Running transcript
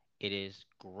It is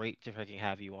great to fucking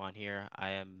have you on here.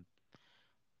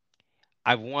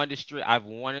 I've wanted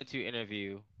to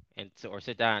interview or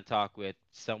sit down and talk with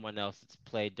someone else that's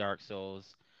played Dark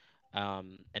Souls,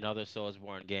 and other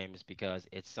Soulsborne games because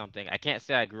it's something I can't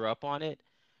say I grew up on it.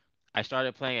 I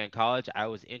started playing in college. I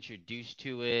was introduced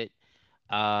to it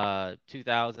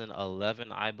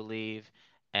 2011, I believe,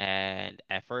 and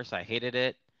at first I hated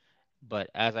it, but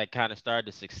as I kind of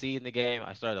started to succeed in the game,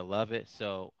 I started to love it.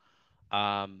 So,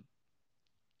 um,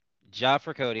 job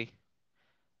for Cody.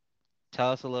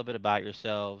 Tell us a little bit about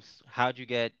yourselves. How'd you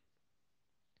get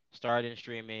started in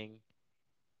streaming?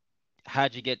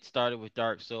 How'd you get started with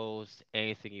Dark Souls?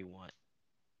 Anything you want.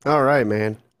 All right,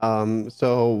 man.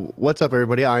 So what's up,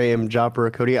 everybody? I am Jopper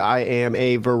Cody. I am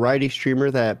a variety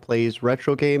streamer that plays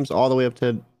retro games all the way up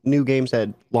to new games that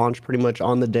launch pretty much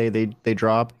on the day they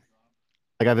drop.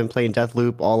 Like I've been playing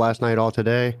Deathloop all last night, all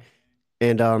today,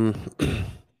 and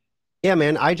yeah,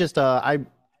 man. I'm just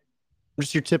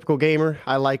your typical gamer.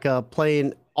 I like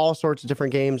playing all sorts of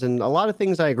different games and a lot of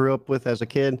things I grew up with as a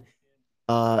kid.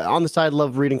 On the side,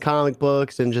 love reading comic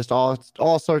books and just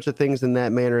all sorts of things in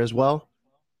that manner as well.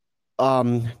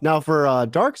 Now for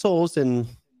Dark Souls and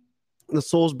the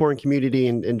Soulsborne community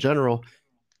in general,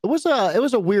 it was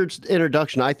a weird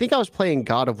introduction. I think I was playing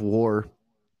God of War,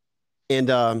 and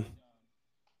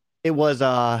it was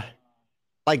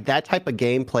like that type of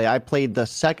gameplay. I played the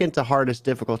second to hardest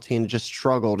difficulty and just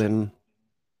struggled, and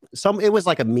some it was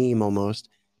like a meme almost.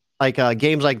 Like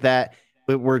games like that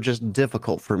were just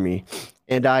difficult for me,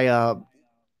 and I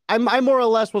more or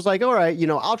less was like, all right,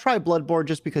 I'll try Bloodborne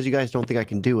just because you guys don't think I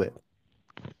can do it.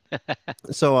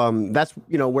 So that's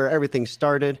where everything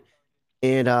started,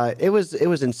 and it was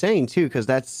insane too because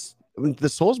that's the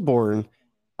Soulsborne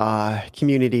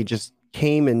community just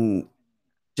came and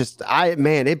just I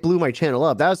man it blew my channel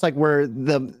up. That was like where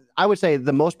the I would say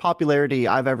the most popularity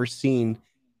I've ever seen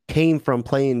came from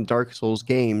playing Dark Souls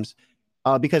games,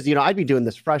 because I'd be doing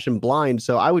this fresh and blind,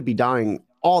 so I would be dying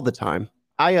all the time.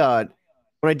 I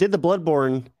When I did the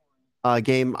Bloodborne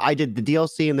game, I did the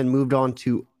DLC and then moved on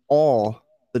to all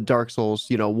the Dark Souls,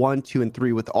 1, 2, and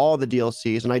 3 with all the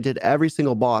DLCs, and I did every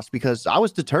single boss because I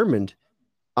was determined.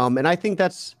 And I think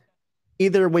that's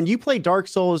either when you play Dark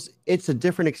Souls, it's a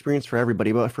different experience for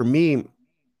everybody. But for me,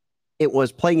 it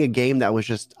was playing a game that was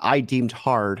just I deemed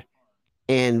hard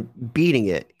and beating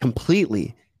it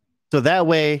completely. So that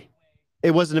way,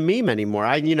 it wasn't a meme anymore.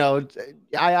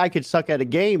 I could suck at a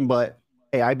game, but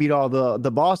hey, I beat all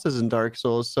the bosses in Dark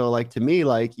Souls. So like to me,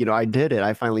 like I did it.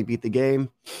 I finally beat the game,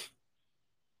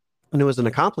 and it was an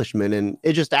accomplishment. And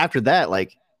it just after that,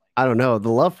 like I don't know, the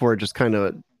love for it just kind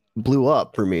of blew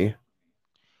up for me.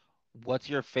 What's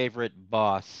your favorite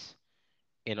boss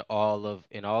in all of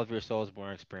your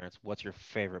Soulsborne experience? What's your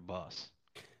favorite boss?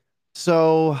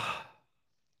 So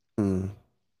hmm,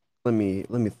 let me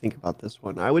think about this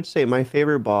one. I would say my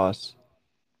favorite boss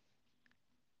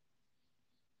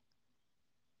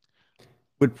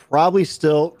would probably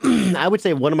still I would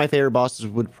say one of my favorite bosses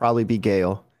would probably be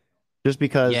Gale. Just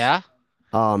because Yeah.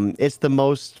 it's the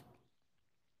most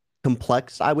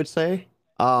complex, I would say.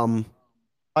 Um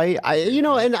I Okay.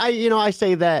 and I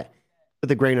say that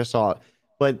with a grain of salt,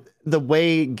 but the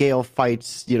way Gale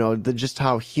fights, just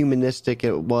how humanistic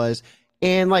it was.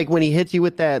 And like when he hits you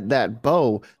with that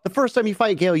bow, the first time you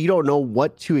fight Gale, you don't know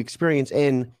what to experience.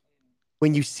 And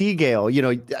when you see Gale,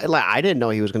 like I didn't know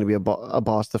he was going to be a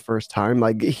boss the first time.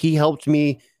 Like he helped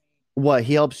me. What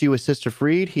he helps you with Sister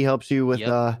Freed. He helps you with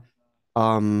Yep.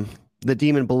 um the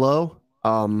Demon Below,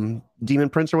 Demon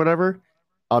Prince or whatever.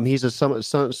 He's a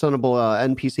summable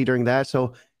NPC during that.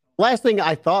 So last thing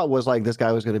I thought was like this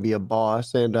guy was going to be a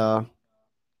boss, and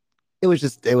it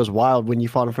was wild when you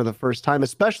fought him for the first time,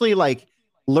 especially like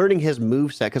learning his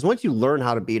move set. Because once you learn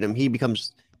how to beat him, he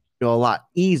becomes a lot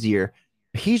easier.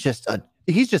 He's just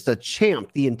a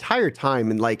champ the entire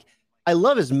time, and like I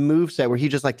love his move set where he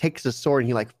just like takes his sword and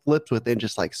he like flips with it and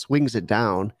just like swings it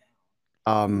down.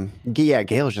 Yeah,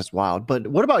 Gale's just wild. But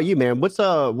what about you, man? What's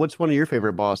one of your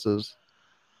favorite bosses?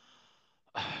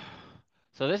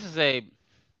 So this is a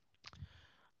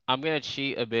I'm gonna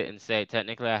cheat a bit and say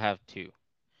technically I have two.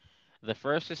 The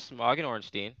first is Smog and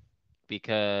Ornstein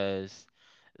because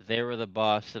they were the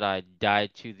boss that I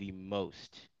died to the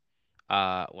most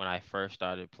when I first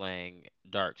started playing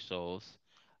Dark Souls.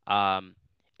 Um,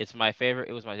 it's my favorite.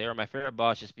 They were my favorite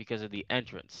boss just because of the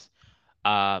entrance.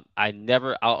 I'll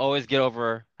always get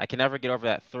over. I can never get over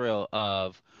that thrill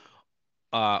of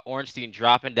Ornstein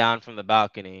dropping down from the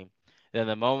balcony. Then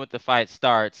the moment the fight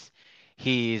starts,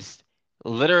 he's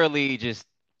literally just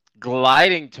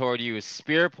gliding toward you,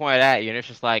 spear pointed at you, and it's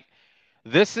just like,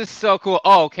 this is so cool.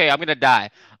 Oh, okay, I'm gonna die.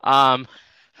 Um,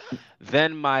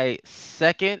 Then my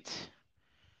second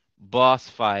boss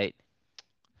fight,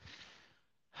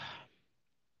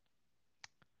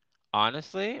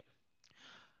 honestly,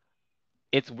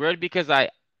 it's weird because I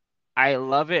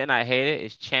love it and I hate it.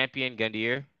 Is Champion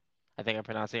Gundyr. I think I'm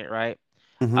pronouncing it right.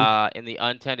 Hmm. In the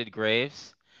Untended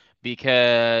Graves,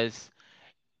 because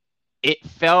it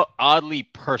felt oddly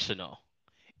personal.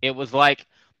 It was like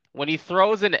when he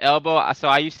throws an elbow. So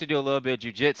I used to do a little bit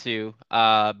of jujitsu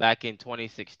back in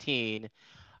 2016.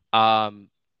 Um,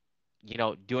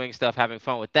 doing stuff, having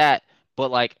fun with that.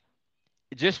 But like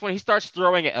just when he starts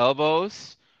throwing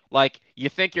elbows, like you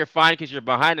think you're fine because you're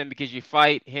behind him because you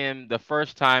fight him the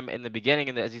first time in the beginning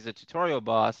and as he's a tutorial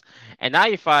boss, and now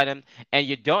you fight him and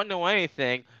you don't know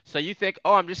anything, so you think,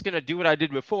 oh, I'm just gonna do what I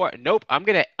did before. Nope, I'm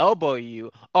gonna elbow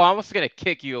you. Oh, I'm also gonna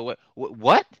kick you away.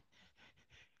 What?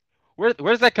 Where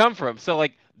does that come from? So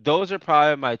like those are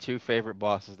probably my two favorite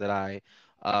bosses that I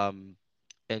um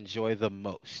enjoy the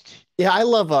most. Yeah, I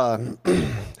love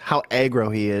how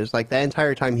aggro he is. Like the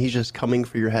entire time he's just coming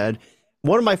for your head.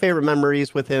 One of my favorite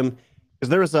memories with him is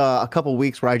there was a couple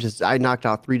weeks where I knocked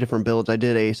out three different builds. I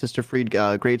did a Sister Freed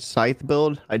Great Scythe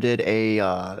build. I did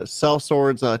a Cell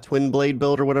Swords Twin Blade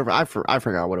build or whatever. I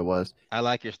forgot what it was. I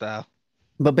like your style.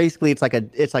 But basically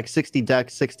it's like 60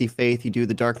 Dex, 60 Faith. You do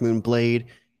the Dark Moon Blade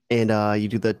and you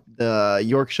do the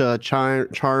Yorkshire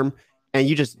Charm and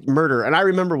you just murder. And I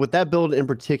remember with that build in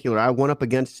particular, I went up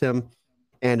against him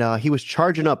and he was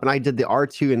charging up and I did the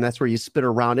R2 and that's where you spin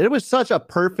around. And it was such a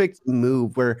perfect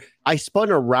move where I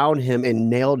spun around him and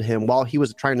nailed him while he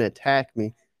was trying to attack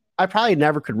me. I probably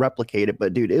never could replicate it,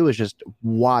 but dude, it was just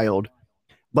wild.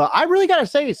 But I really gotta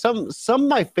say, some of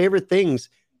my favorite things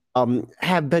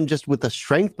have been just with the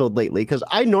strength build lately because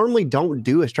I normally don't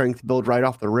do a strength build right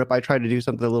off the rip. I try to do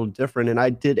something a little different, and I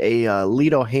did a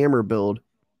Leto hammer build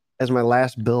as my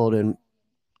last build, and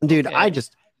dude, Okay.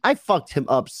 I fucked him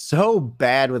up so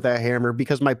bad with that hammer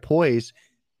because my poise.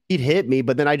 He'd hit me,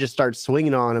 but then I just start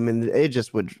swinging on him, and it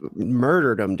just would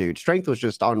murdered him, dude. Strength was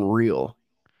just unreal.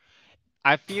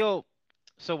 I feel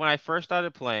so when I first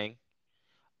started playing,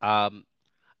 um,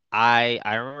 I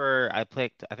remember I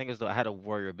picked I think it was I had a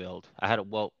warrior build. I had a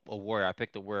warrior. I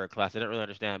picked a warrior class. I didn't really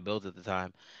understand builds at the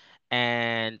time,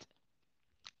 and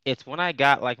it's when I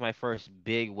got like my first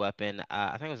big weapon.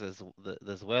 I think it was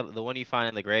the one you find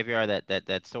in the graveyard,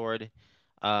 that sword,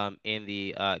 in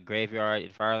the graveyard in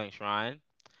Firelink Shrine,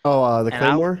 Oh, the and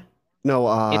I Claymore? No,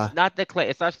 it's not the clay.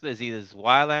 It's actually the either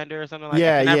Wylander or something like I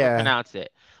yeah, can never yeah. pronounce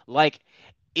it. Like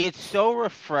it's so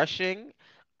refreshing.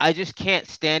 I just can't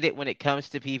stand it when it comes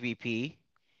to PvP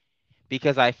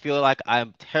because I feel like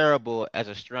I'm terrible as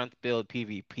a strength build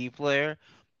PvP player,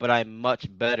 but I'm much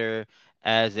better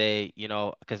as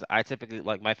because I typically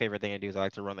like my favorite thing to do is I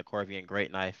like to run the Corvian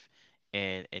Great Knife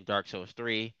in Dark Souls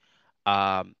 3.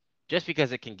 Um, just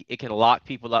because it can lock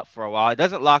people up for a while. It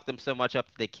doesn't lock them so much up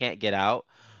that they can't get out,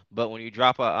 but when you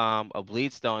drop a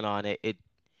bleed stone on it,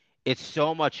 it's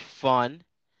so much fun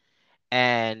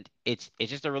and it's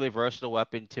just a really versatile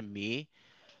weapon to me.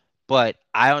 But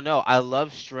I don't know. I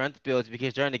love strength builds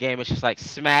because during the game it's just like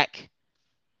smack,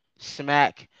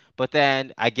 smack. But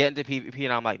then I get into PvP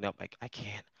and I'm like, nope, I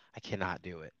can't. I cannot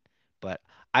do it. But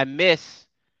I miss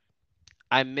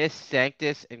I miss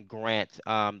Sanctus and Grant,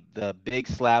 the big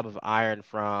slab of iron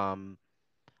from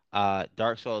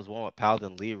Dark Souls 1 with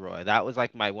Paladin Leroy. That was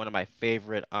like my one of my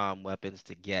favorite weapons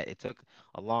to get. It took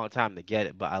a long time to get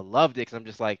it, but I loved it because I'm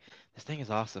just like, this thing is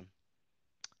awesome.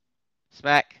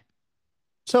 Smack.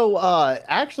 So,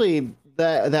 actually,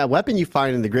 that weapon you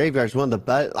find in the graveyard is one of the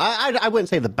best. I wouldn't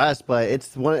say the best, but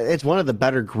it's one of the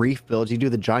better grief builds. You do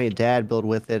the giant dad build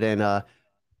with it, and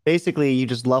basically you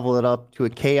just level it up to a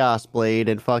chaos blade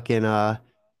and fucking oh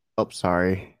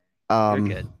sorry. You're Um,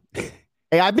 good.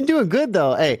 hey, I've been doing good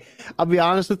though. Hey, I'll be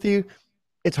honest with you.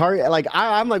 It's hard. Like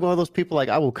I'm like one of those people. Like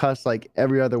I will cuss like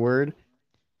every other word,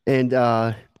 and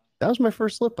that was my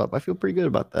first slip up. I feel pretty good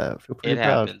about that. I feel pretty It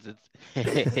proud. happens. It's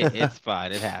it's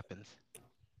fine. It happens.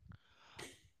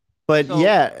 But So,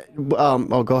 yeah,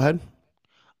 oh, go ahead.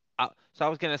 so I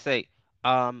was gonna say,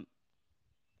 um,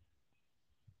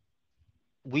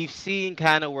 we've seen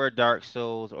kind of where Dark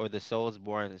Souls or the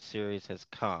Soulsborne series has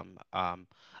come.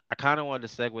 I kind of wanted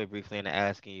to segue briefly into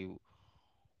asking you,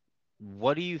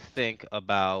 what do you think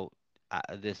about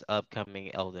this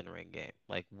upcoming Elden Ring game?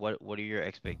 Like, what are your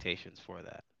expectations for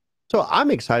that? So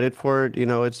I'm excited for it. You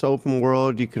know, it's open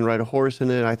world. You can ride a horse in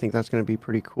it. I think that's going to be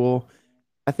pretty cool.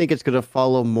 I think it's going to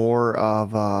follow more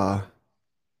of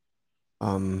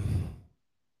um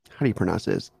how do you pronounce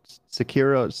this?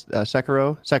 Sekiro,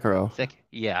 Sekiro.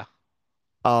 Yeah.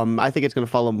 I think it's going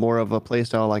to follow more of a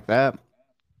playstyle like that.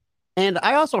 And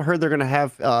I also heard they're going to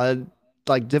have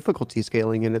like difficulty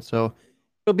scaling in it, so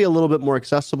it'll be a little bit more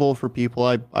accessible for people.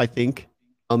 I think,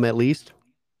 at least.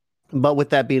 But with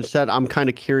that being said, I'm kind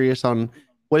of curious on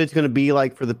what it's going to be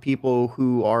like for the people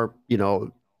who are,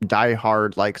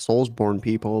 diehard like Soulsborne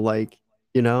people, like,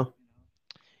 you know.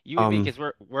 You and me, Um,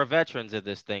 because we're veterans of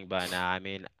this thing by now. I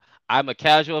mean, I'm a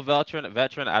casual veteran.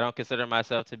 Veteran. I don't consider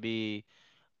myself to be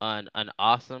an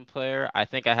awesome player. I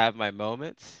think I have my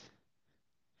moments,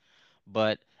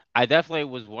 but I definitely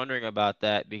was wondering about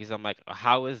that because I'm like,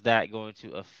 how is that going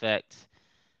to affect?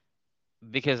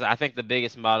 Because I think the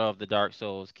biggest motto of the Dark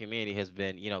Souls community has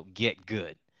been, get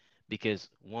good. Because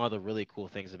one of the really cool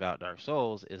things about Dark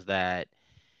Souls is that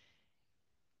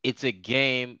it's a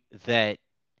game that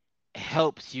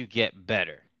helps you get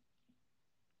better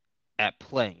at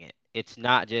playing it. It's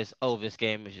not just, oh, this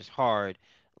game is just hard.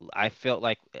 I felt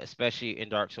like, especially in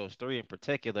Dark Souls 3 in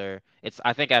particular,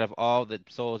 I think out of all the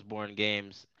Soulsborne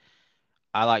games,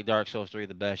 I like Dark Souls 3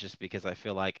 the best just because I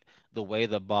feel like the way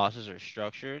the bosses are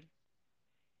structured,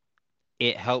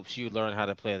 it helps you learn how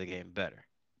to play the game better.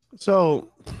 so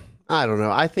I don't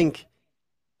know. I think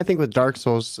with Dark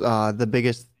Souls, the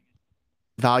biggest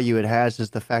value it has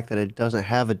is the fact that it doesn't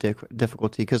have a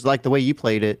difficulty. Because like the way you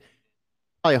played it,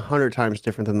 probably 100 times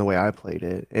different than the way I played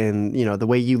it, and the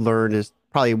way you learn is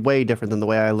probably way different than the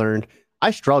way I learned.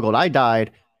 I struggled. I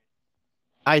died.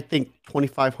 I think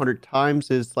 2,500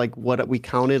 times is like what we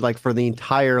counted like for the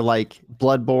entire like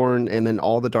Bloodborne and then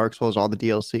all the Dark Souls, all the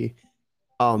DLC.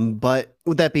 But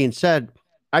with that being said,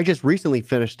 I just recently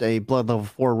finished a Blood level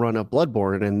 4 run of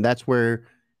Bloodborne, and that's where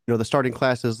the starting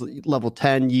class is level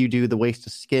 10. You do the waste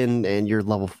of skin, and you're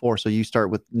level 4, so you start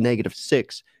with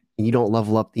 -6, and you don't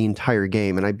level up the entire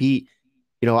game. And I beat,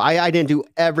 I didn't do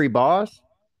every boss,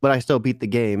 but I still beat the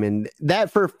game, and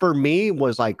that for me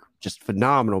was like just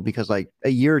phenomenal because like a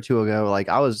year or two ago, like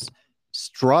I was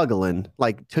struggling,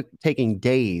 like took taking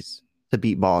days to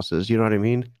beat bosses. You know what I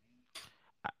mean?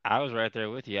 I was right there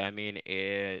with you. I mean,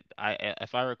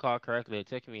 if I recall correctly, it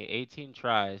took me 18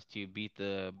 tries to beat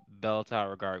the Bell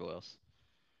Tower Gargoyles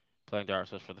playing Dark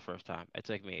Souls for the first time. It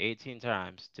took me 18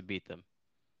 times to beat them,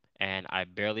 and I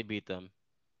barely beat them.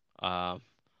 Um,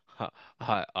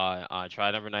 on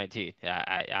try number 19.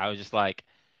 I was just like,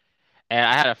 and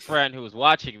I had a friend who was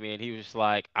watching me, and he was just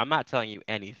like, "I'm not telling you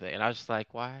anything," and I was just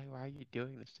like, "Why are you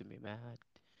doing this to me, man?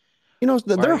 Why are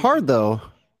They're you hard doing?" though.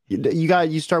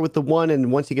 You start with the one,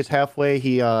 and once he gets halfway,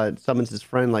 he summons his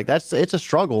friend. Like it's a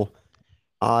struggle.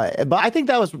 But I think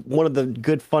that was one of the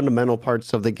good fundamental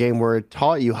parts of the game where it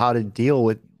taught you how to deal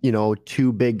with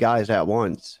two big guys at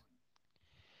once.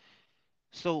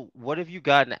 So, what have you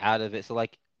gotten out of it? So,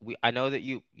 like, I know that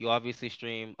you obviously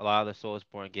stream a lot of the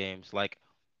Soulsborne games. Like,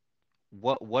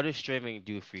 what does streaming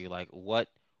do for you? Like,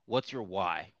 what's your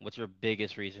why? What's your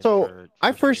biggest reason So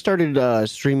I for first streaming? started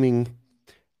streaming.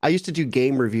 I used to do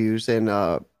game reviews, and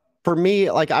for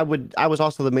me, like I was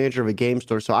also the manager of a game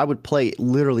store, so I would play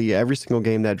literally every single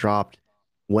game that dropped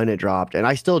when it dropped, and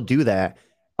I still do that.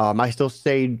 I still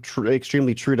stayed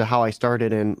extremely true to how I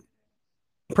started, and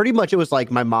pretty much it was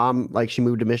like my mom, like she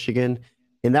moved to Michigan,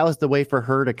 and that was the way for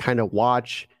her to kind of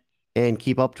watch and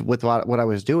keep up with what I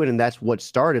was doing, and that's what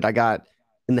started. I got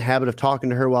in the habit of talking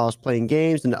to her while I was playing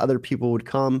games, and other people would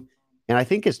come, and I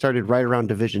think it started right around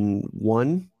Division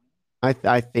 1.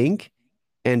 I think,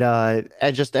 and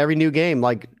just every new game,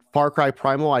 like Far Cry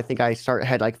Primal, I think I start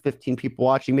had like 15 people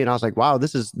watching me, and I was like, wow,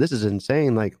 this is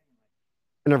insane. Like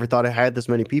I never thought I had this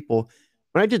many people.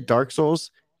 When I did Dark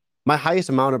Souls, my highest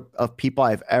amount of people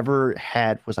I've ever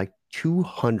had was like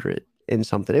 200 and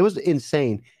something. It was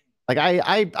insane. Like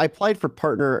I applied for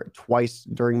partner twice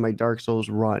during my Dark Souls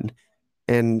run,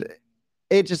 and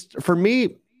it just for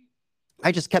me,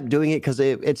 I just kept doing it because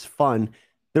it's fun.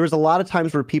 There was a lot of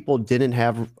times where people didn't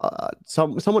have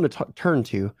someone to turn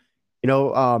to. You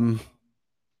know,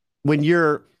 when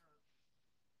you're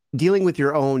dealing with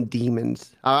your own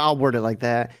demons, I'll word it like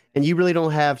that, and you really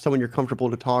don't have someone you're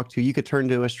comfortable to talk to, you could turn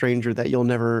to a stranger that you'll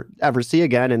never ever see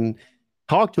again and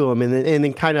talk to them, and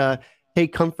then kind of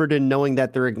take comfort in knowing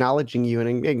that they're acknowledging you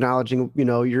and acknowledging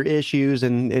your issues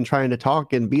and trying to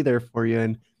talk and be there for you.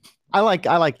 And I like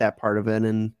that part of it,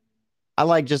 and I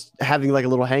like just having like a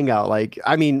little hangout. Like,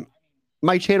 I mean,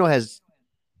 my channel has,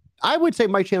 I would say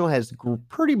my channel has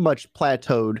pretty much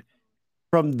plateaued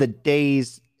from the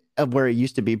days of where it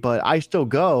used to be, but I still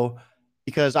go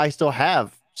because I still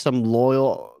have some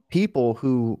loyal people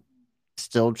who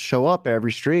still show up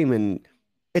every stream. And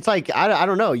it's like, I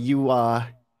don't know, you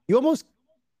almost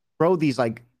grow these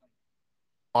like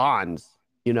bonds,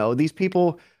 these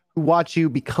people who watch you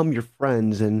become your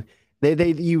friends, and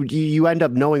you end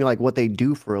up knowing like what they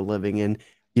do for a living. And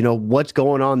what's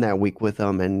going on that week with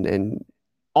them, and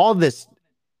all this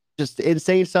just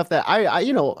insane stuff that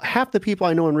half the people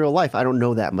I know in real life, I don't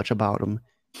know that much about them.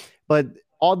 But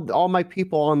all my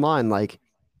people online, like,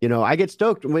 I get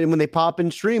stoked when they pop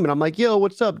in stream and I'm like, yo,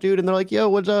 what's up, dude? And they're like, yo,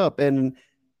 what's up? And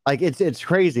like it's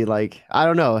crazy. Like, I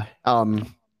don't know.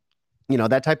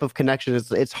 That type of connection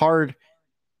is it's hard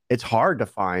to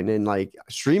find. And like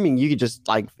streaming, you could just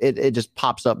like it just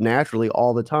pops up naturally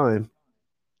all the time.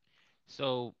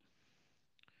 So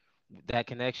that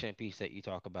connection piece that you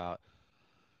talk about,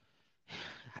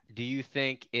 do you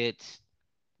think it's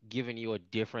given you a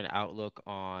different outlook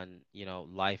on,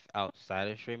 life outside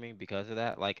of streaming because of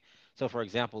that? Like, so for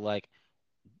example, like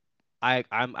I'm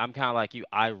kind of like you.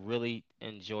 I really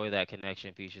enjoy that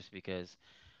connection piece just because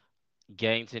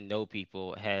getting to know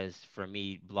people has, for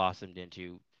me, blossomed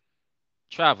into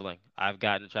traveling. I've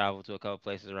gotten to travel to a couple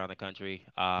places around the country,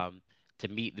 to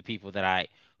meet the people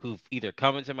who've either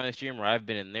come into my stream or I've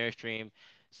been in their stream.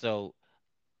 So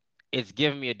it's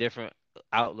given me a different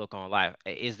outlook on life.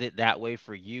 Is it that way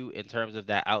for you in terms of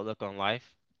that outlook on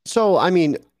life? So I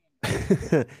mean,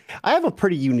 I have a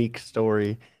pretty unique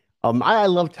story. I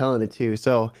love telling it too.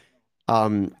 So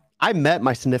I met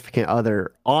my significant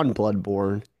other on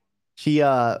Bloodborne. She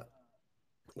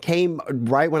came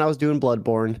right when I was doing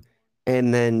Bloodborne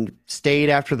and then stayed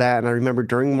after that. And I remember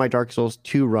during my Dark Souls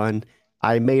 2 run,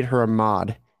 I made her a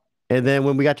mod. And then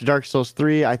when we got to Dark Souls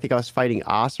 3, I think I was fighting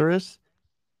Osiris.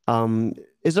 Um,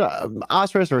 is it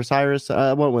Osiris or Osiris?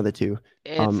 One of the two.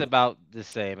 It's Um, about the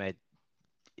same. It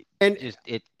and just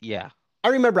it yeah. I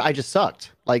remember I just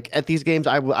sucked. Like at these games,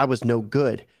 I was no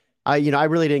good. I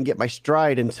really didn't get my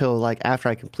stride until like after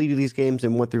I completed these games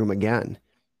and went through them again.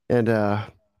 And I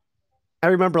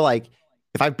remember like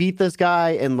if I beat this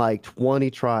guy in like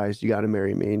 20 tries, you got to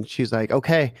marry me. And she's like,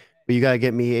 okay, but you got to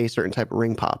get me a certain type of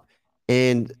ring pop.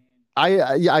 And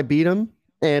I beat him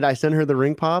and I sent her the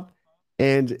ring pop.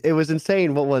 And it was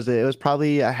insane. What was it? It was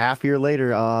probably a half year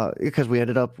later, because we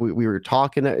were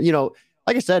talking,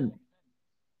 like I said,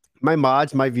 my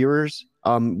mods, my viewers,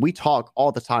 we talk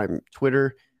all the time,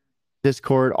 Twitter,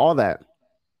 Discord, all that.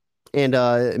 And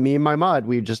me and my mod,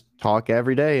 we just talk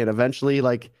every day. And eventually,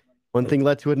 like one thing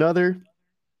led to another.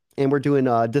 And we're doing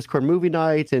Discord movie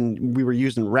nights, and we were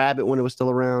using Rabbit when it was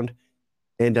still around,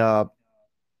 and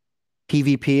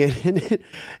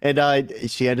PvP, and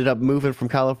she ended up moving from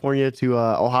California to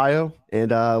Ohio,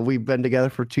 and we've been together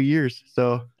for 2 years.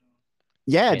 So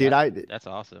yeah, Hey, dude, that's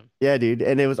awesome. yeah, dude,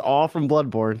 and it was all from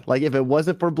Bloodborne. Like if it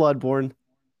wasn't for Bloodborne,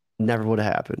 never would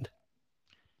have happened.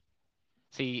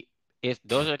 See, it's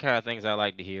those are the kind of things I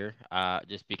like to hear.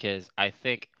 Just because I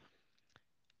think,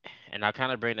 and I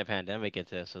kind of bring the pandemic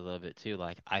into this a little bit too.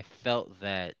 Like I felt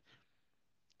that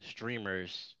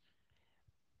streamers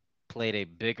played a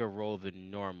bigger role than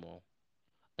normal,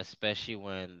 especially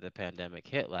when the pandemic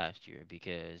hit last year,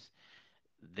 because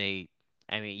they,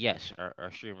 I mean, yes,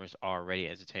 our streamers are already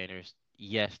entertainers.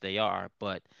 Yes, they are,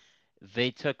 but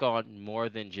they took on more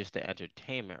than just the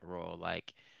entertainment role.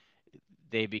 Like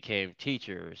they became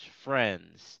teachers,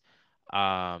 friends,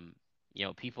 um,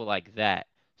 people like that.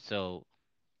 So,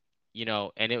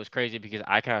 and it was crazy because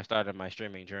I kind of started my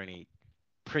streaming journey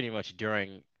pretty much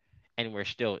during, and we're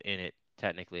still in it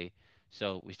technically.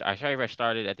 So I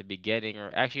started at the beginning,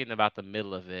 or actually in about the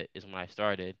middle of it is when I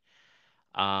started.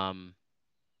 Um,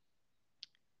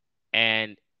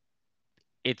 and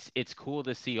it's cool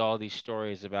to see all these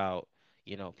stories about,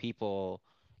 people,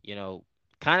 you know,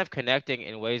 kind of connecting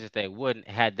in ways that they wouldn't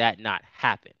had that not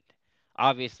happened.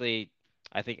 Obviously,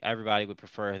 I think everybody would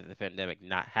prefer the pandemic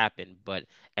not happen, but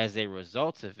as a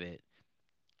result of it,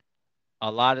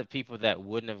 a lot of people that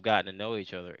wouldn't have gotten to know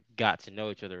each other got to know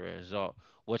each other as a result,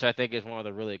 which I think is one of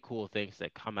the really cool things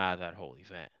that come out of that whole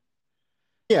event.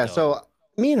 Yeah, So, so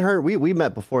me and her, we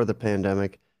met before the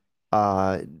pandemic.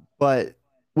 Uh, but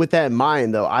with that in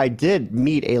mind, though, I did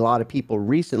meet a lot of people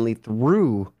recently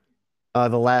through the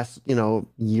last, year,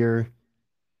 year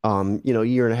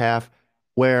and a half,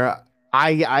 where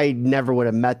I never would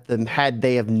have met them had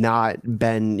they have not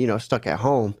been, stuck at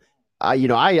home. I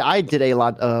did a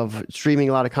lot of streaming,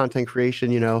 a lot of content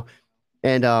creation,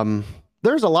 and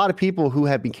there's a lot of people who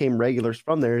have became regulars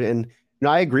from there, and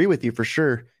I agree with you for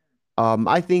sure.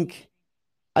 I think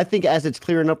as it's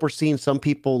clearing up, we're seeing some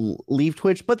people leave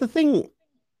Twitch, but the thing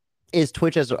is,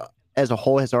 Twitch as a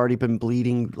whole has already been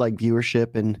bleeding like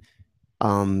viewership and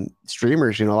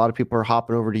streamers. A lot of people are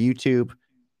hopping over to YouTube.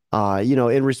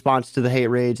 In response to the hate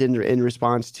raids, in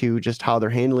response to just how they're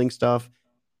handling stuff.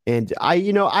 And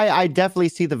I definitely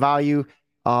see the value,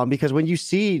 because when you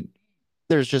see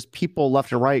there's just people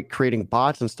left and right creating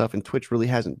bots and stuff, and Twitch really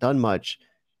hasn't done much.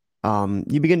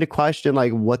 you begin to question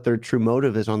like what their true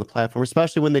motive is on the platform,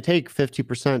 especially when they take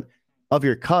 50% of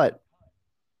your cut.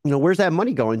 Where's that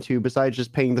money going to besides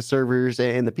just paying the servers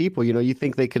and the people? You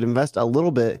think they could invest a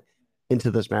little bit into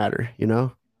this matter?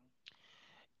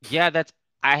 Yeah, that's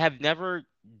I have never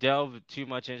delved too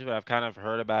much into it. I've kind of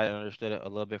heard about it and understood it a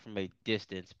little bit from a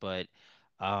distance, but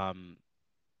um,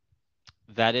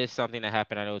 that is something that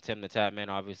happened. I know Tim the Tatman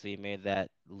obviously made that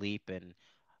leap, and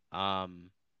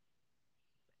um,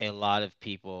 a lot of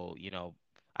people,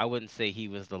 I wouldn't say he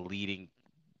was the leading,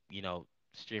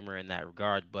 streamer in that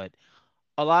regard, but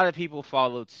a lot of people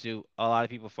followed suit. A lot of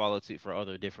people followed suit for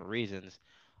other different reasons.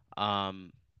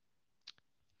 Um,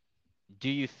 do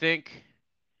you think?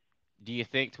 Do you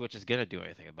think Twitch is gonna do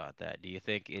anything about that? Do you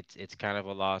think it's kind of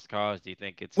a lost cause? Do you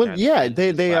think it's Well, kind of yeah, ends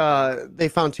they this they platform? uh they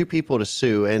found two people to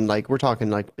sue, and like we're talking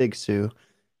like big sue,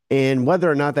 and whether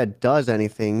or not that does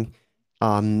anything,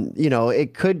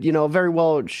 it could very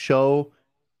well show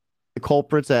the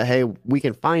culprits that hey, we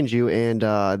can find you, and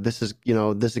this is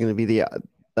going to be the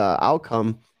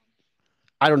outcome.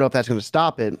 I don't know if that's going to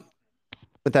stop it.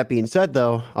 With that being said,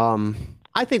 though,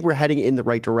 I think we're heading in the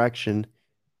right direction.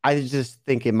 I just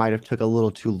think it might have took a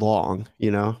little too long.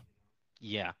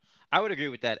 Yeah, I would agree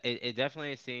with that. It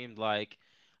definitely seemed like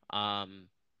um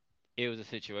it was a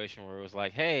situation where it was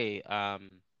like, hey,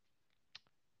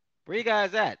 where you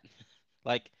guys at?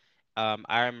 Like,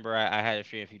 I remember I had a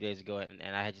stream a few days ago,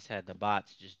 and I had just had the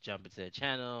bots just jump into the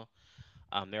channel.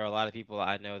 There are a lot of people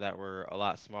I know that were a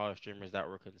lot smaller streamers that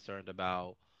were concerned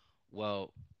about,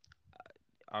 well,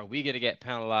 are we gonna get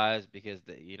penalized because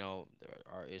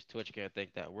is Twitch gonna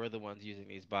think that we're the ones using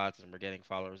these bots and we're getting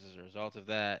followers as a result of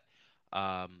that?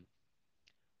 Um,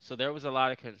 so there was a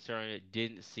lot of concern. It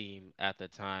didn't seem at the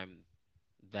time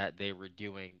that they were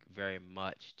doing very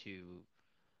much to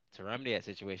remedy that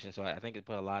situation. So I think it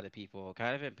put a lot of people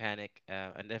kind of in panic,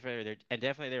 and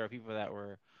definitely there were people that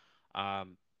were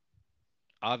um,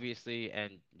 obviously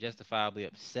and justifiably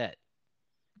upset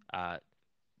uh,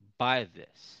 by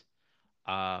this.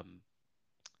 Um,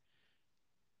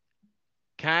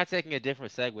 Kind of taking a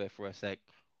different segue for a sec.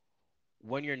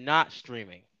 When you're not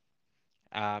streaming,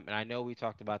 and I know we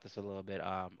talked about this a little bit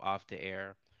off the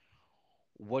air.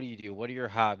 What do you do? What are your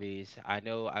hobbies? I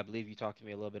believe you talked to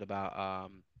me a little bit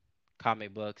about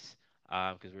comic books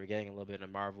because we were getting a little bit into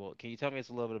Marvel. Can you tell me just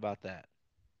a little bit about that?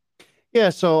 Yeah.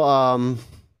 So,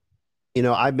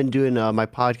 I've been doing my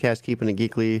podcast, Keeping It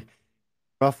Geekly,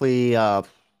 roughly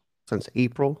since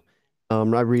April.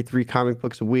 I read three comic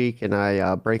books a week, and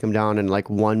I break them down in like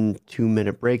 1 2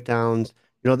 minute breakdowns.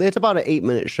 It's about an 8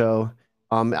 minute show.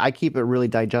 I keep it really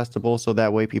digestible so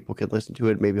that way people can listen to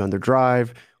it maybe on their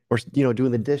drive or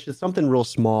doing the dishes, something real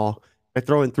small. I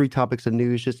throw in three topics of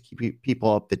news just to keep people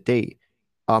up to date.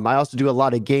 I also do a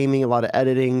lot of gaming, a lot of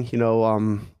editing.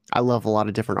 I love a lot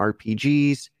of different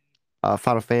RPGs,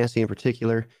 Final Fantasy in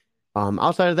particular.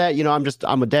 Outside of that,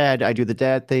 I'm a dad. I do the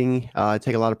dad thing. I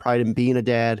take a lot of pride in being a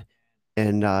dad,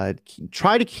 and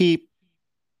try to keep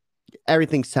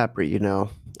everything separate.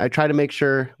 I try to make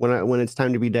sure when it's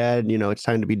time to be dad, it's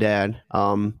time to be dad.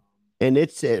 And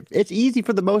it's easy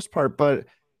for the most part, but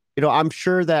I'm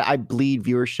sure that I bleed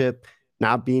viewership,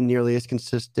 not being nearly as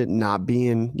consistent, not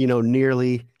being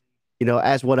nearly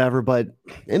as whatever. But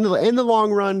in the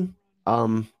long run,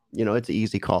 it's an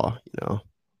easy call.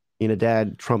 Being a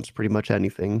dad trumps pretty much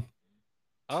anything.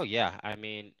 Oh yeah, I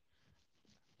mean,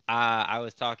 I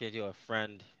was talking to a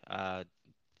friend.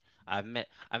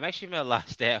 I've actually met a lot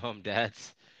of stay-at-home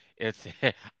dads. It's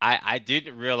I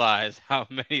didn't realize how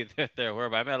many that there were,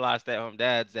 but I met a lot of stay-at-home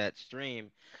dads that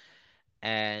stream,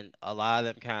 and a lot of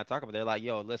them kind of talk about. They're like,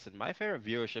 "Yo, listen, my favorite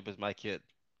viewership is my kid,"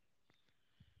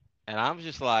 and I'm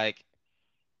just like,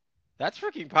 "That's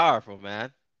freaking powerful,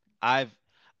 man." I've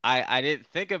I didn't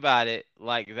think about it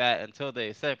like that until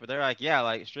they said, it, but they're like, "Yeah,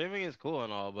 like streaming is cool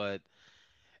and all, but."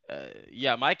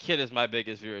 Yeah, my kid is my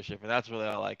biggest viewership, and that's really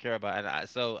all I care about. And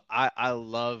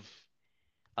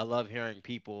I love hearing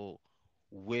people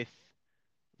with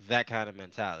that kind of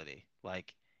mentality.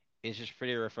 Like, it's just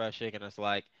pretty refreshing, and it's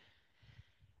like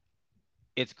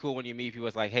it's cool when you meet people.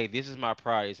 It's like, hey, this is my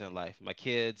priorities in life: my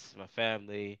kids, my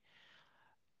family.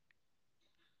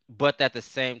 But at the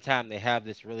same time, they have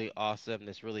this really awesome,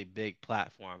 this really big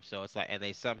platform. So it's like, and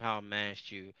they somehow managed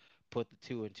to put the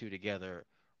two and two together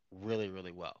really,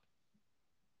 really well.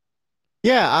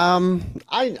 Yeah,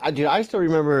 I do. I still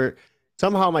remember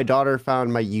somehow my daughter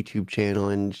found my YouTube channel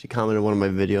and she commented on one of my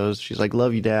videos. She's like,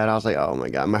 "Love you, Dad." I was like, "Oh my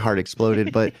God," my heart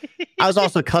exploded. But I was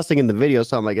also cussing in the video,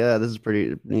 so I'm like, "This is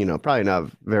pretty, probably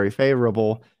not very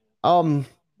favorable." Um,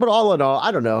 but all in all,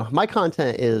 I don't know. My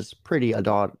content is pretty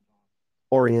adult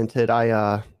oriented.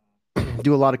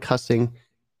 do a lot of cussing,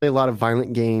 play a lot of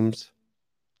violent games.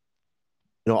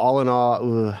 All in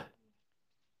all,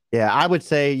 yeah, I would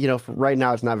say, for right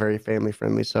now it's not very family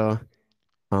friendly. So,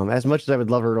 as much as I would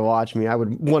love her to watch me, I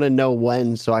would want to know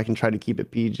when so I can try to keep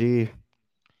it PG.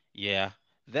 Yeah,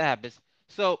 that happens.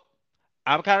 So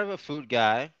I'm kind of a food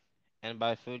guy, and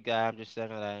by food guy, I'm just saying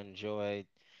that I enjoy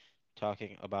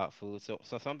talking about food. So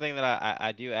something that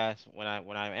I do ask when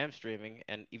I am streaming,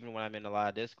 and even when I'm in a lot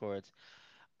of discords,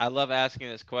 I love asking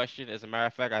this question. As a matter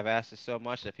of fact, I've asked it so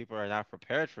much that people are not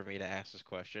prepared for me to ask this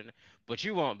question, but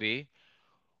you won't be.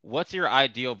 What's your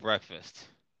ideal breakfast?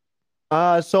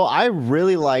 So I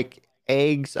really like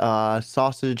eggs,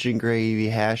 sausage and gravy,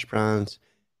 hash browns.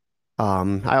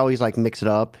 I always like mix it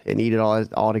up and eat it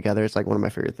all together. It's like one of my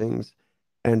favorite things.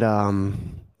 And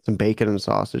some bacon and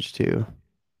sausage too.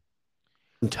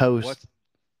 And toast. What's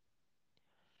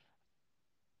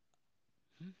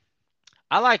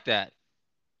I like that.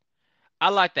 I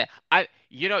like that.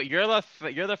 You're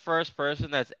the first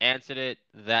person that's answered it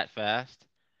that fast.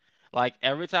 Like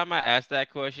every time I ask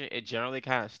that question, it generally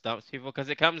kind of stumps people because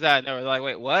it comes out and they're like,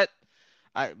 "Wait, what?"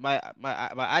 My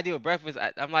ideal breakfast.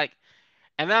 I'm like,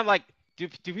 and then I'm like, do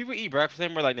people eat breakfast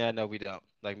anymore? Like, no, we don't.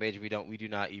 Like, major, we do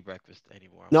not eat breakfast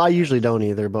anymore. I'm No, I like, usually that's don't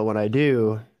either, but when I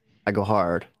do, I go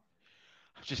hard.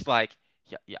 just like,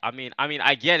 yeah, yeah.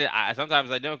 I get it.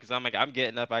 Sometimes I don't because I'm like, I'm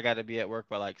getting up. I got to be at work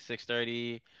by like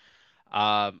 6:30.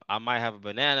 I might have a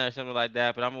banana or something like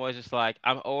that, but I'm always just like,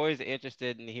 I'm always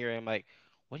interested in hearing like,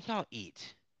 what do y'all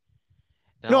eat?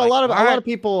 And I'm A like, lot of all a lot right. of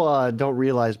people don't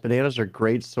realize bananas are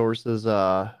great sources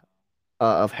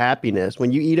of happiness.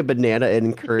 When you eat a banana, it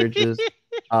encourages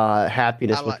I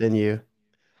happiness like within you.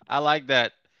 I like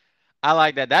that. I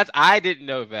like that. I didn't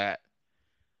know that.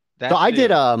 So That's I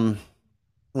did new.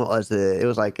 what was it? It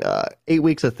was like 8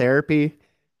 weeks of therapy.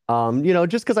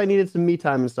 Just because I needed some me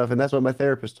time and stuff, and that's what my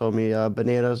therapist told me.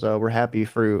 Bananas were happy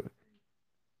fruit.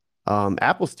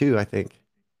 Apples too, I think.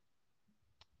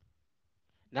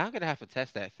 Now I'm gonna have to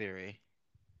test that theory.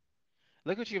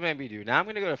 Look what you made me do. Now I'm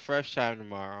gonna go to Fresh Time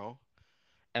tomorrow,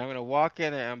 and I'm gonna walk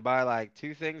in there and buy like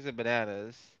two things of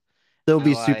bananas, They'll and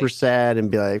be super like sad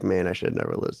and be like, "Man, I should have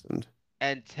never listened."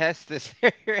 and test this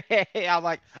theory. I'm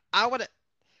like, I wanna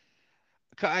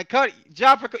Cody,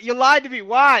 John, you lied to me.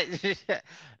 Why?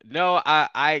 No,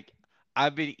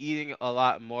 I've been eating a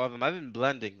lot more of them. I've been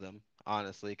blending them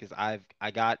honestly because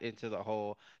I got into the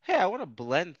whole hey, I want to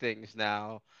blend things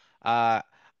now. Uh,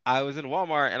 I was in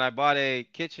Walmart and I bought a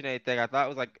KitchenAid thing. I thought it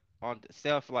was like on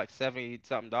sale for like 70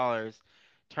 something dollars.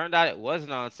 Turned out it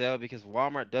wasn't on sale because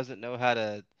Walmart doesn't know how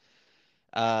to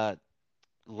uh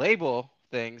label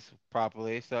things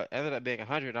properly. So it ended up being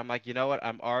 100. I'm like, you know what?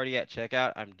 I'm already at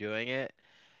checkout. I'm doing it.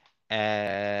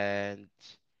 And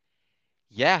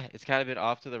yeah, it's kind of been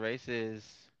off to the races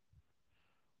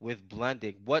with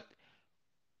blending. What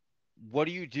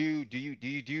do you do?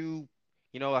 Do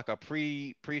like a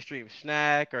pre-stream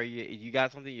snack or you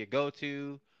got something you go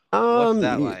to? What's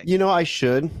that like? I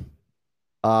should.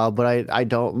 But I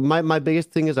don't. My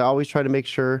biggest thing is I always try to make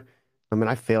sure. I mean,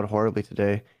 I failed horribly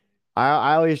today.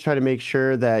 I always try to make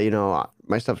sure that,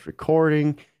 my stuff's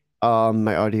recording,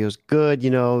 my audio's good,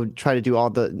 try to do all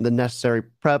the necessary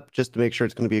prep just to make sure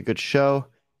it's going to be a good show.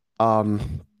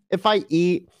 If I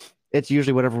eat, it's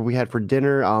usually whatever we had for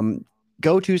dinner.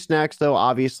 Go-to snacks though,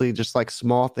 obviously just like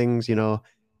small things,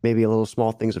 maybe a little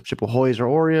small things of Chip Ahoy's or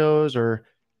Oreos or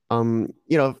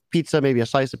pizza, maybe a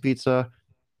slice of pizza.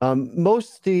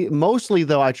 Mostly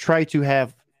though, I try to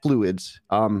have fluids.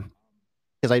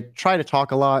 Because I try to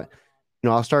talk a lot.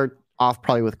 I'll start off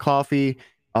probably with coffee,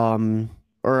 um,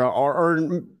 or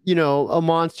a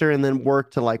monster, and then work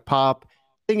to like pop.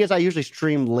 Thing is, I usually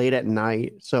stream late at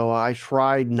night, so I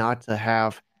try not to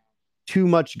have too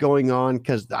much going on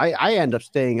because I end up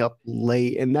staying up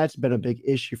late, and that's been a big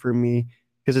issue for me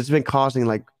because it's been causing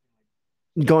like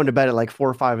going to bed at like 4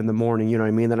 or 5 in the morning. You know what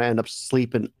I mean? Then I end up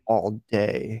sleeping all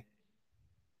day.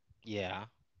 Yeah.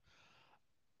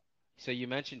 So you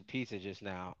mentioned pizza just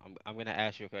now. I'm gonna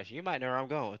ask you a question. You might know where I'm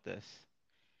going with this.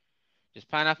 Does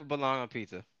pineapple belong on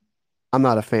pizza? I'm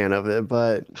not a fan of it,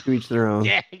 but to each their own.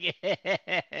 Yeah, You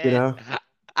yeah. know.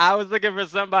 I was looking for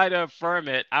somebody to affirm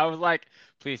it. I was like,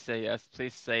 please say yes,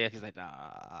 please say yes. He's like, nah.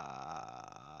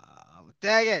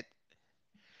 Dang it.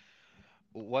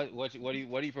 What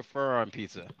do you prefer on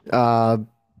pizza? Uh,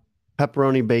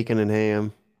 Pepperoni, bacon, and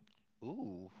ham.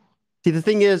 Ooh. See, the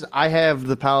thing is, I have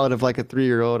the palate of like a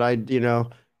 3-year-old.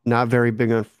 Not very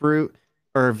big on fruit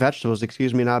or vegetables,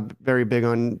 excuse me, not very big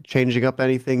on changing up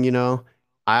anything.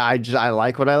 I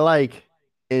like what I like.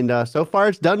 And so far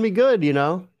it's done me good.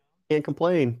 Can't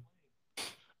complain.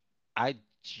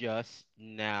 just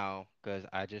now because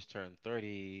I just turned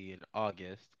 30 in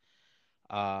August.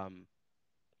 Um,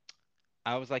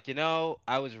 I was like,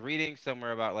 I was reading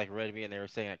somewhere about like red meat, and they were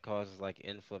saying it causes like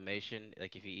inflammation.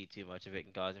 Like if you eat too much of it,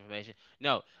 can cause inflammation.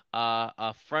 No,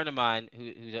 a friend of mine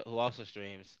who also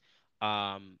streams,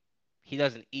 um, he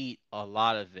doesn't eat a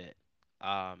lot of it.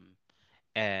 Um,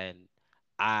 and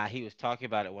he was talking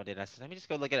about it one day, and I said, let me just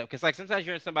go look it up, because like sometimes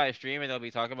you're in somebody's stream and they'll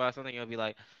be talking about something, and you'll be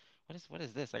like, what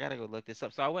is this? I gotta go look this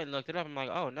up. So I went and looked it up. I'm like,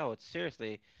 oh no, it's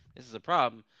seriously, this is a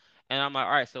problem. And I'm like,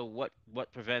 all right, so what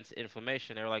prevents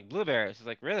inflammation? They were like blueberries. It's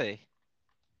like, really?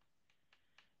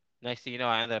 Next thing you know,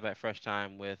 I ended up at Fresh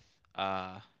Time with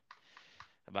uh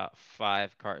about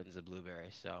 5 cartons of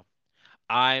blueberries. So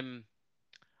I'm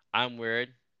I'm weird.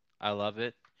 I love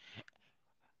it.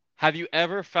 Have you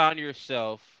ever found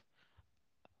yourself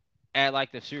at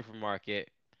like the supermarket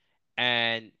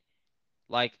and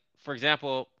like, for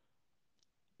example,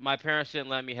 my parents didn't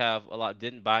let me have a lot,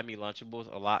 didn't buy me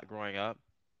Lunchables a lot growing up.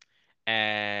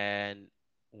 And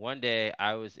one day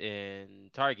I was in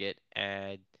Target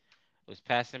and was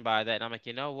passing by that, and I'm like,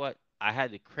 you know what? I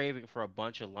had the craving for a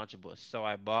bunch of Lunchables, so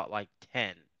I bought like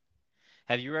 10.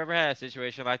 Have you ever had a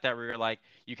situation like that where you're like,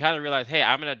 you kind of realize, hey,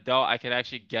 I'm an adult, I can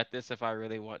actually get this if I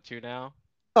really want to now?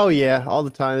 Oh yeah, all the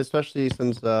time, especially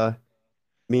since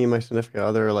me and my significant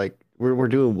other, like we're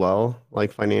doing well,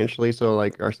 like financially, so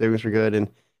like our savings are good, and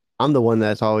I'm the one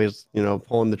that's always,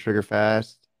 pulling the trigger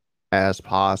fast as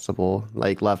possible,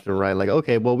 like left and right. Like,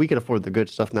 okay, well, we can afford the good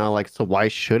stuff now, like, so why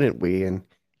shouldn't we?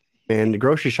 And the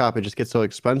grocery shop, it just gets so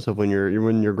expensive when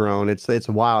you're grown. It's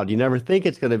wild. You never think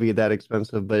it's gonna be that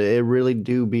expensive, but it really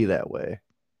do be that way.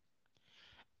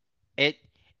 It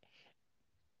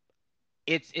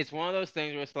it's one of those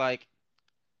things where it's like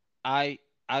I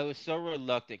I was so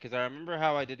reluctant because I remember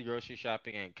how I did the grocery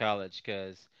shopping in college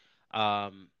because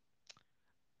um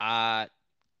I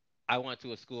I went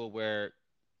to a school where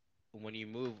when you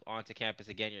move onto campus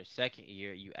again your second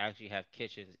year, you actually have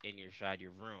kitchens in your side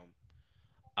your room.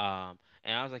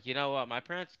 And I was like, you know what? My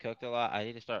parents cooked a lot. I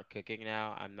need to start cooking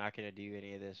now. I'm not gonna do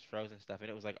any of this frozen stuff. And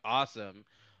it was like awesome.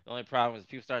 The only problem was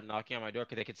people started knocking on my door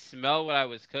because they could smell what I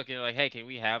was cooking. They're like, hey, can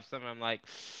we have some? I'm like,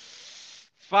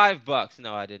 $5.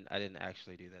 No, I didn't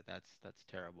actually do that. That's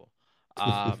terrible.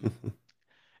 Um,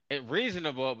 it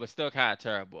reasonable, but still kind of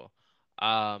terrible.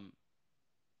 Um,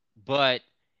 but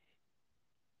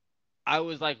I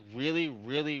was like really,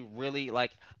 really, really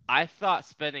like I thought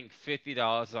spending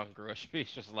 $50 on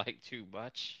groceries was like too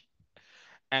much.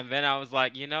 And then I was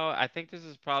like, I think this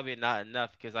is probably not enough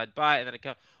because I'd buy it and then it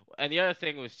come. And the other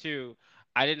thing was too,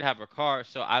 I didn't have a car,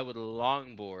 so I would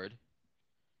longboard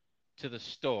to the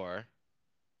store.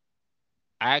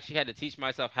 I actually had to teach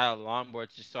myself how to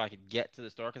longboard just so I could get to the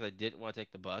store because I didn't want to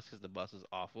take the bus because the bus was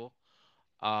awful.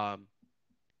 Um,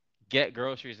 get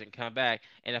groceries and come back.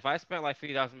 And if I spent like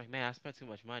 $50, I'm like, man, I spent too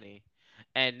much money.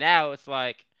 And now it's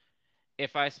like,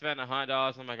 if I spend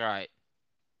 $100, I'm like, all right,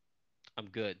 I'm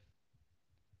good.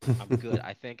 I'm good.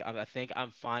 I think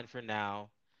I'm fine for now.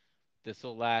 This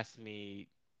will last me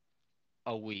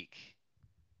a week,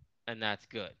 and that's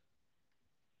good.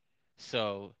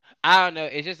 So I don't know.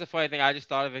 It's just a funny thing. I just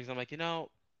thought of it because I'm like,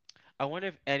 I wonder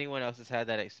if anyone else has had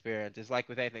that experience. It's like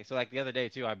with anything. So like the other day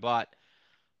too,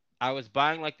 I was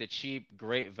buying like the cheap,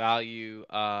 great value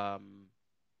olive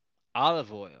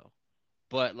oil,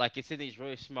 but like it's in these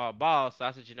really small balls. So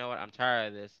I said, you know what? I'm tired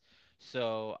of this.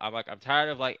 So I'm like, I'm tired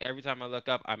of like every time I look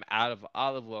up, I'm out of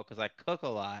olive oil because I cook a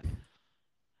lot.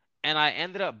 And I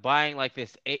ended up buying like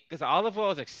this eight because olive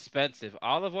oil is expensive.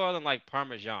 Olive oil and like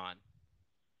Parmesan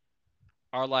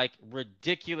are like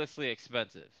ridiculously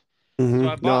expensive. So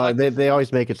I bought No, like they this. they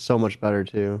always make it so much better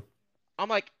too. I'm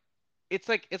like, it's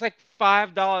like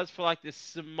 $5 for like this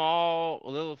small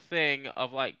little thing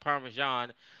of like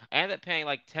Parmesan. I ended up paying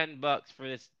like $10 for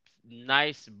this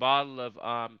nice bottle of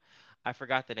I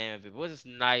forgot the name of it. But it was this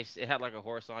nice. It had like a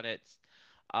horse on it.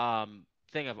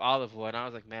 Thing of olive oil, and I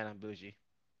was like, man, I'm bougie.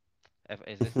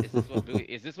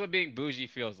 Is this what being bougie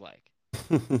feels like?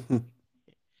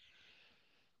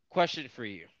 Question for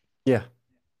you. Yeah.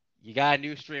 You got a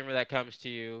new streamer that comes to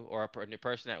you, or a new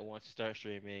person that wants to start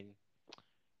streaming.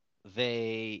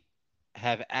 They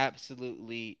have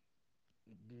absolutely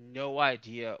no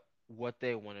idea what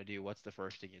they want to do. What's the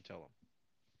first thing you tell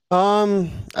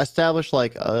Establish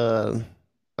like a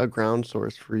ground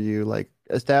source for you. Like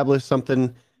establish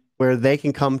something where they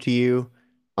can come to you,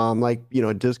 like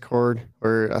Discord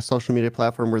or a social media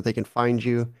platform where they can find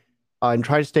you, and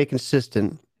try to stay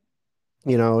consistent.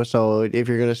 So if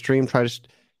you're gonna stream, because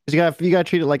you gotta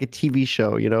treat it like a TV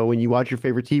show. When you watch your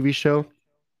favorite TV show,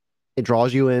 it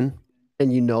draws you in,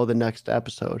 and the next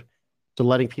episode. to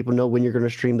letting people know when you're going to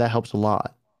stream, that helps a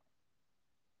lot.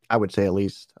 I would say at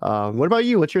least. What about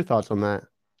you? What's your thoughts on that?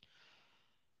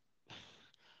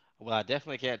 Well, I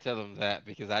definitely can't tell them that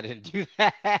because I didn't do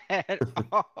that at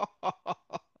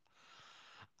all.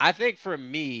 I think for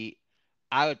me,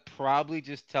 I would probably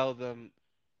just tell them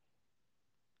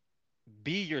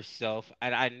be yourself.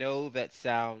 And I know that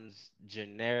sounds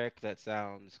generic, that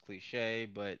sounds cliche,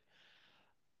 but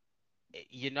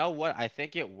you know what? I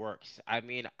think it works. I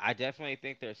mean, I definitely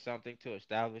think there's something to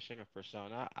establishing a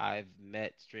persona. I've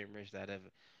met streamers that have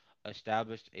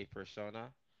established a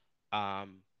persona.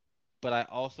 Um, but I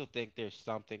also think there's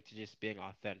something to just being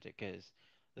authentic because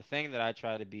the thing that I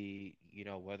try to be,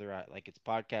 whether I like it's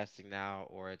podcasting now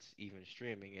or it's even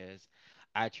streaming is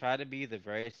I try to be the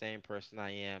very same person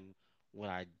I am when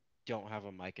I don't have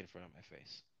a mic in front of my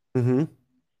face. Mm-hmm.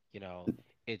 You know,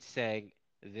 it's saying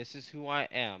this is who I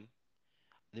am.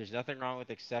 There's nothing wrong with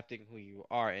accepting who you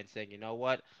are and saying, you know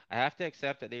what, I have to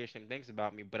accept that there's some things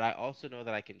about me, but I also know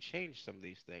that I can change some of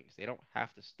these things. They don't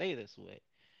have to stay this way.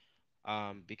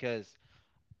 Because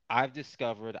I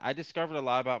discovered a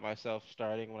lot about myself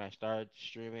starting when I started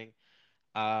streaming.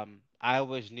 I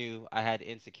always knew I had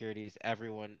insecurities.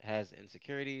 Everyone has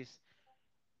insecurities,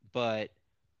 but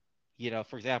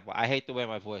for example, I hate the way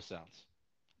my voice sounds.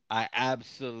 I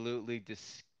absolutely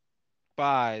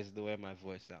despise the way my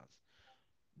voice sounds.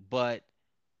 But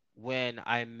when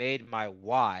I made my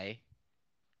why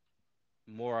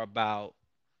more about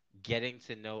getting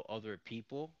to know other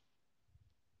people,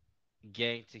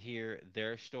 getting to hear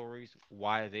their stories,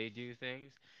 why they do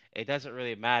things, it doesn't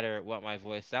really matter what my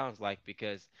voice sounds like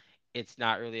because it's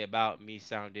not really about me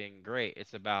sounding great.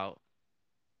 It's about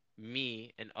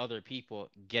me and other people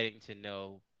getting to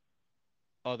know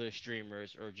other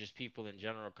streamers or just people in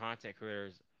general, content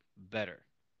creators, better.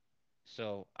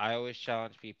 So I always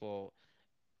challenge people.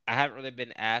 I haven't really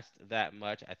been asked that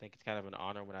much. I think it's kind of an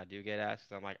honor when I do get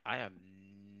asked. I'm like, I am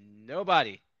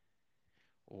nobody.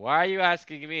 Why are you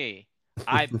asking me?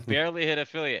 I barely hit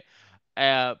affiliate.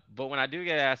 But when I do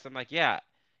get asked, I'm like, yeah,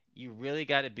 you really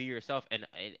got to be yourself, and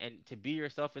to be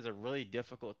yourself is a really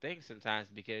difficult thing sometimes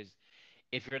because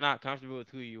if you're not comfortable with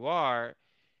who you are,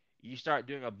 you start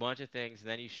doing a bunch of things, and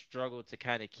then you struggle to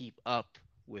kind of keep up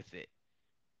with it.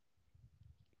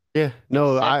 Yeah,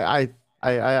 no, Except,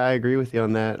 I agree with you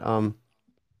on that.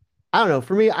 I don't know.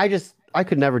 For me, I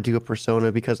could never do a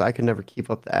persona because I could never keep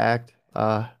up the act.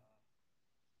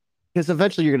 Because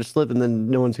eventually you're gonna slip, and then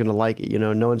no one's gonna like it.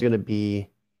 No one's gonna be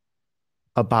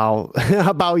about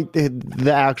about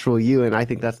the actual you, and I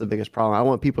think that's the biggest problem. I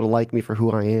want people to like me for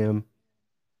who I am.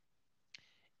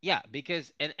 yeah,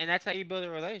 because and that's how you build a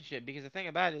relationship. Because the thing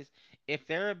about it is, if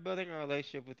they're building a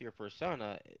relationship with your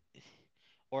persona,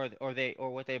 or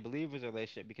what they believe is a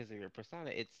relationship because of your persona,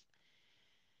 it's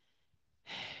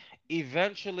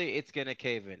eventually it's gonna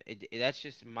cave in. That's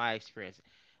just my experience.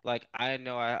 Like I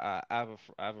know I have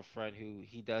a friend who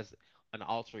he does an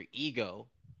alter ego,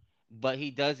 but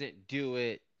he doesn't do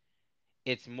it.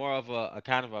 It's more of a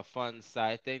kind of a fun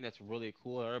side thing that's really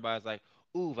cool. Everybody's like,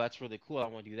 "Ooh, that's really cool. I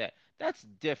want to do that." That's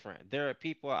different. There are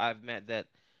people I've met that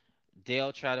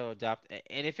they'll try to adopt,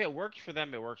 and if it works for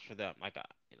them, it works for them. Like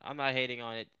I'm not hating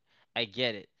on it. I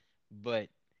get it, but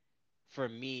for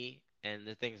me and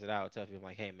the things that I would tell people, I'm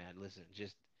like, "Hey, man, listen,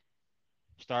 just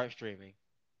start streaming.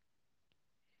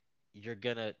 You're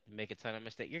gonna make a ton of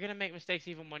mistakes. You're gonna make mistakes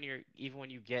even when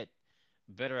you get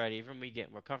better at it, even when you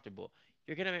get more comfortable.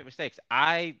 You're gonna make mistakes.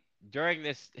 I during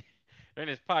this during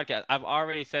this podcast, I've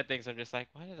already said things. I'm just like,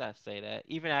 why did I say that?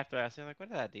 Even after I said, like, what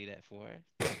did I do that for?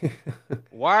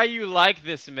 Why are you like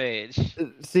this, Mage?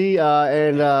 See,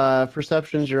 and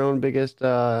perception's your own biggest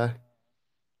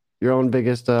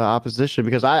opposition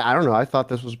because I don't know. I thought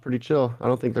this was pretty chill. I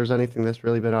don't think there's anything that's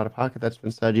really been out of pocket that's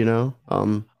been said.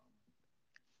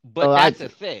 But Oh, I that's a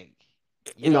thing.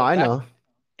 no, I That's know.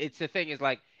 it's the thing is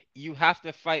like you have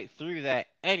to fight through that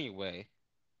anyway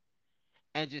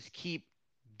and just keep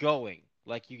going.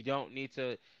 Like you don't need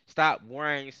to stop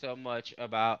worrying so much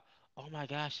about, oh my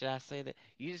gosh, should I say that?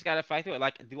 You just gotta fight through it.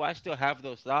 Like, do I still have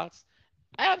those thoughts?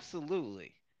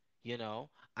 Absolutely. You know,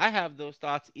 I have those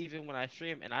thoughts even when I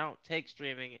stream, and I don't take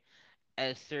streaming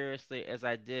as seriously as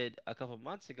I did a couple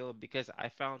months ago because I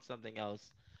found something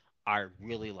else I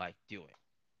really like doing.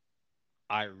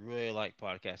 I really like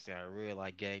podcasting. I really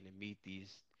like getting to meet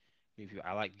these new people.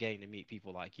 I like getting to meet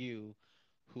people like you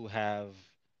who have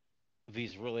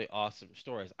these really awesome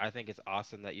stories. I think it's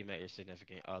awesome that you met your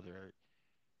significant other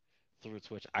through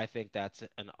Twitch. I think that's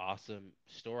an awesome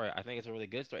story. I think it's a really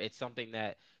good story. It's something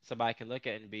that somebody can look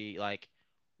at and be like,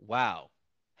 "Wow,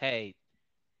 hey,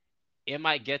 it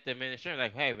might get them in the stream."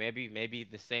 Like, hey, maybe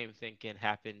the same thing can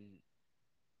happen.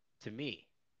 to me.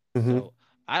 Hmm. So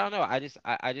I don't know. I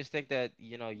just think that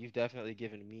you've definitely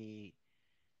given me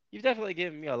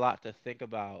a lot to think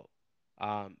about,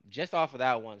 just off of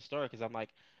that one story. Because I'm like,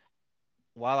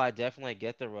 while I definitely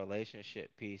get the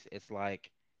relationship piece, it's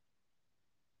like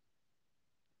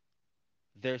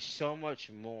there's so much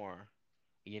more.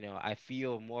 I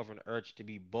feel more of an urge to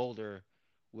be bolder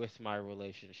with my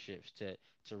relationships,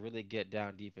 to really get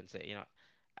down deep and say,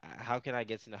 how can I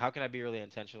get to know? How can I be really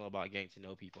intentional about getting to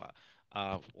know people?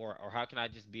 Or how can I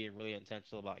just be really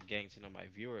intentional about getting to know my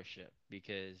viewership?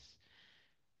 Because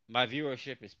my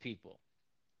viewership is people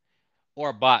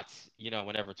or bots.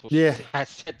 Whenever Twitch Yeah,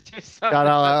 decides to do got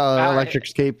something about electric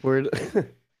it. skateboard.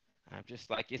 I'm just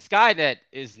like, Skynet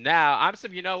is now.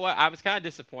 You know what? I was kind of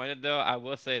disappointed though. I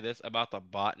will say this about the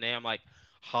bot name. I'm like,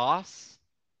 Haas.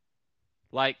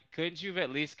 Like, couldn't you have at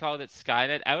least called it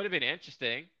Skynet? That would have been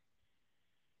interesting.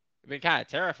 It'd been kind of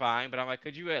terrifying, but I'm like,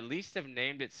 could you at least have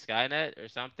named it Skynet or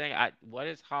something? What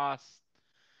is Haas?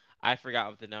 I forgot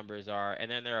what the numbers are.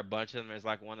 And then there are a bunch of them. There's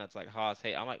like one that's like Haas.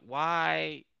 Hey, I'm like,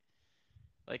 why?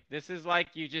 Like, this is like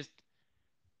you just.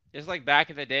 It's like back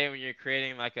in the day when you're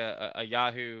creating like a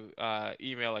Yahoo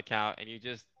email account and you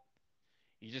just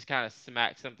kind of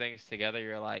smack some things together.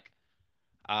 You're like,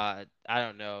 I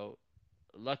don't know,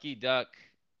 Lucky Duck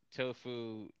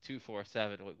Tofu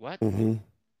 247. Like, what? Hmm.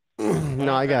 What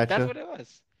No, on I earth? That's gotcha. what it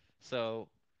was. So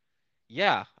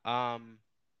yeah.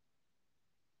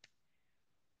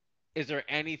 Is there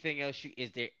anything else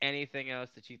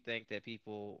that you think that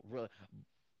people really?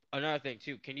 Another thing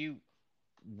too.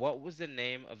 What was the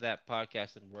name of that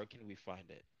podcast and where can we find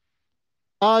it?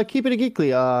 Keep it a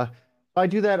geekly. I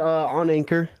do that on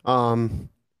Anchor. I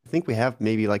think we have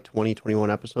maybe like 20,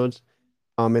 21 episodes.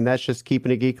 And that's just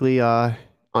keeping it geekly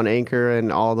on Anchor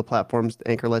and all the platforms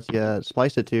Anchor lets you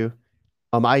splice it to.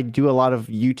 I do a lot of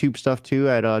YouTube stuff too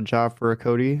at Job for a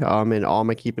Cody. And all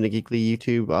my Keeping It Geekly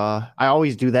YouTube. I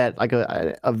always do that like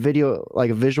a video, like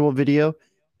a visual video,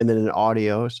 and then an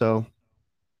audio. So,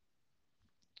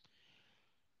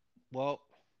 Well,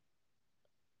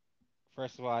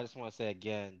 first of all, I just want to say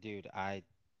again, dude,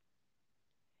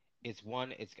 it's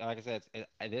like I said,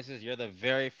 this is you're the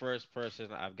very first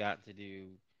person I've gotten to do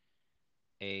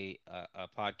a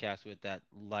podcast with that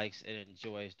likes and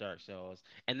enjoys Dark Souls,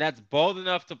 and that's bold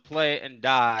enough to play and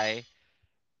die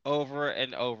over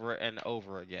and over and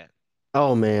over again.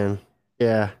 oh man,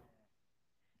 yeah.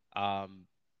 Um,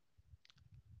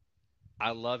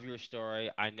 I love your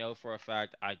story. I know for a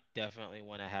fact I definitely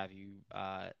want to have you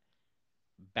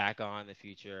back on in the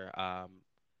future.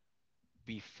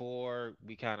 Before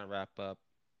we kind of wrap up,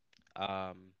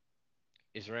 um,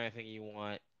 is there anything you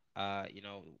want,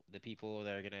 the people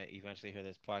that are gonna eventually hear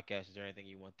this podcast? Is there anything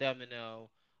you want them to know?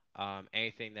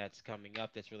 Anything that's coming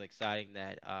up that's really exciting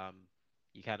that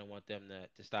you kind of want them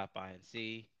to stop by and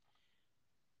see?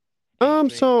 Any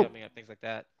streams So coming up, things like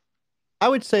that? I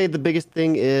would say the biggest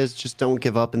thing is just don't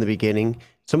give up in the beginning.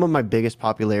 Some of my biggest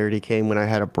popularity came when I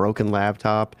had a broken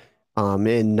laptop,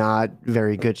 and not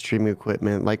very good streaming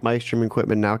equipment. Like my streaming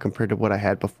equipment now compared to what I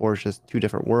had before is just two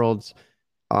different worlds.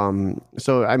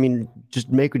 So I mean,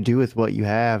 just make do with what you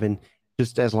have, and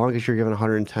just as long as you're giving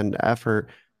 110 to effort,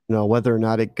 whether or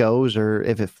not it goes or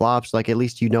if it flops, like at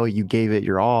least you gave it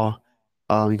your all.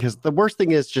 Because the worst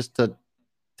thing is just to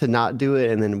not do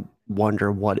it and then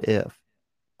wonder what if.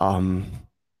 Um,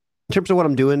 in terms of what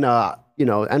I'm doing,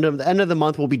 end of the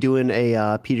month we'll be doing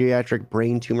a pediatric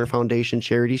brain tumor foundation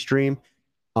charity stream.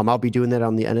 I'll be doing that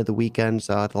on the end of the weekends,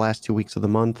 the last 2 weeks of the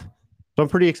month. So I'm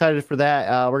pretty excited for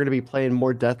that. We're gonna be playing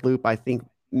more Deathloop. I think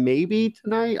maybe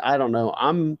tonight. I don't know.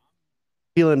 I'm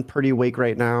feeling pretty awake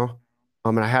right now.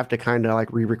 And I have to kind of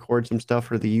like re-record some stuff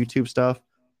for the YouTube stuff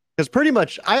because pretty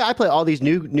much I play all these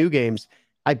new games.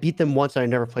 I beat them once and I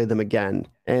never play them again.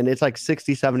 And it's like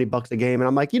 60, $70 a game. And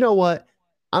I'm like, you know what?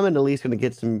 I'm at least going to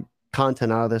get some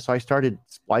content out of this. So I started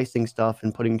splicing stuff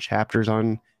and putting chapters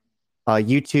on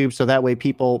YouTube. So that way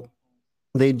people,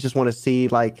 they just want to see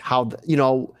like how,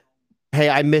 hey,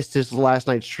 I missed this last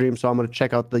night's stream. So I'm going to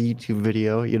check out the YouTube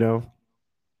video.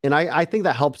 And I think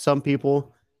that helps some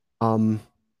people. Um,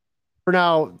 for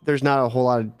now, there's not a whole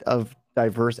lot of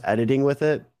diverse editing with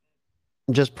it,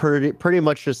 just pretty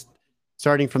much just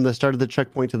starting from the start of the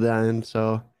checkpoint to the end.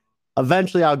 So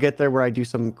eventually I'll get there where I do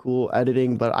some cool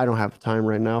editing, but I don't have the time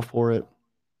right now for it.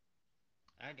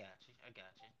 I got you. I got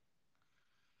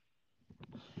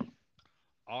you.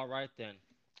 All right then,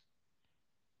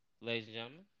 ladies and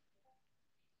gentlemen.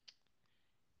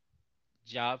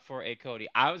 Job for a Cody.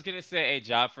 I was gonna say a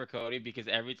job for Cody because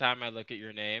every time I look at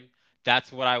your name,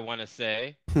 that's what I want to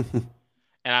say.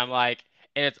 And I'm like,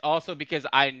 and it's also because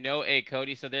I know a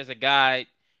Cody. So there's a guy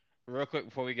real quick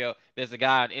before we go, there's a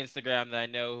guy on Instagram that I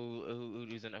know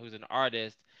who's an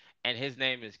artist, and his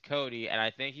name is Cody, and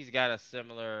I think he's got a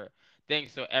similar thing.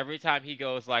 So every time he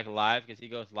goes like live, because he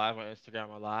goes live on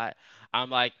Instagram a lot, I'm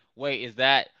like, wait, is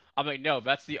that? I'm like, no,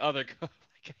 that's the other Cody.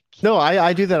 No,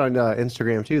 I do that on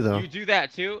Instagram too, though. You do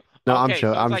that too? No, Okay, so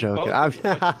it's I'm like joking. both of you.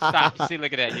 Oh, stop. See,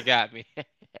 look at that. You got me.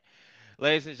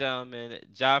 Ladies and gentlemen,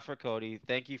 Jaffer Cody,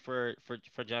 thank you for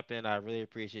jumping in. I really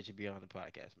appreciate you being on the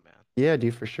podcast, man. Yeah,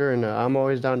 dude, for sure. And I'm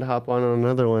always down to hop on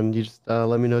another one. You just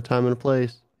let me know time and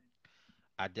place.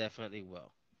 I definitely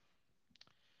will.